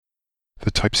The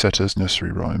Typesetter's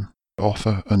Nursery Rhyme,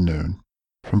 author unknown,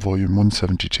 from volume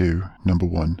 172, number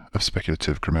 1 of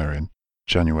Speculative Grammarian,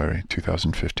 January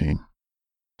 2015.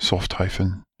 Soft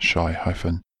hyphen, shy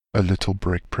hyphen, a little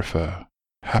break prefer,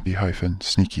 happy hyphen,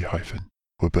 sneaky hyphen,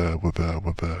 wabur, wabur,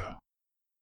 wabur.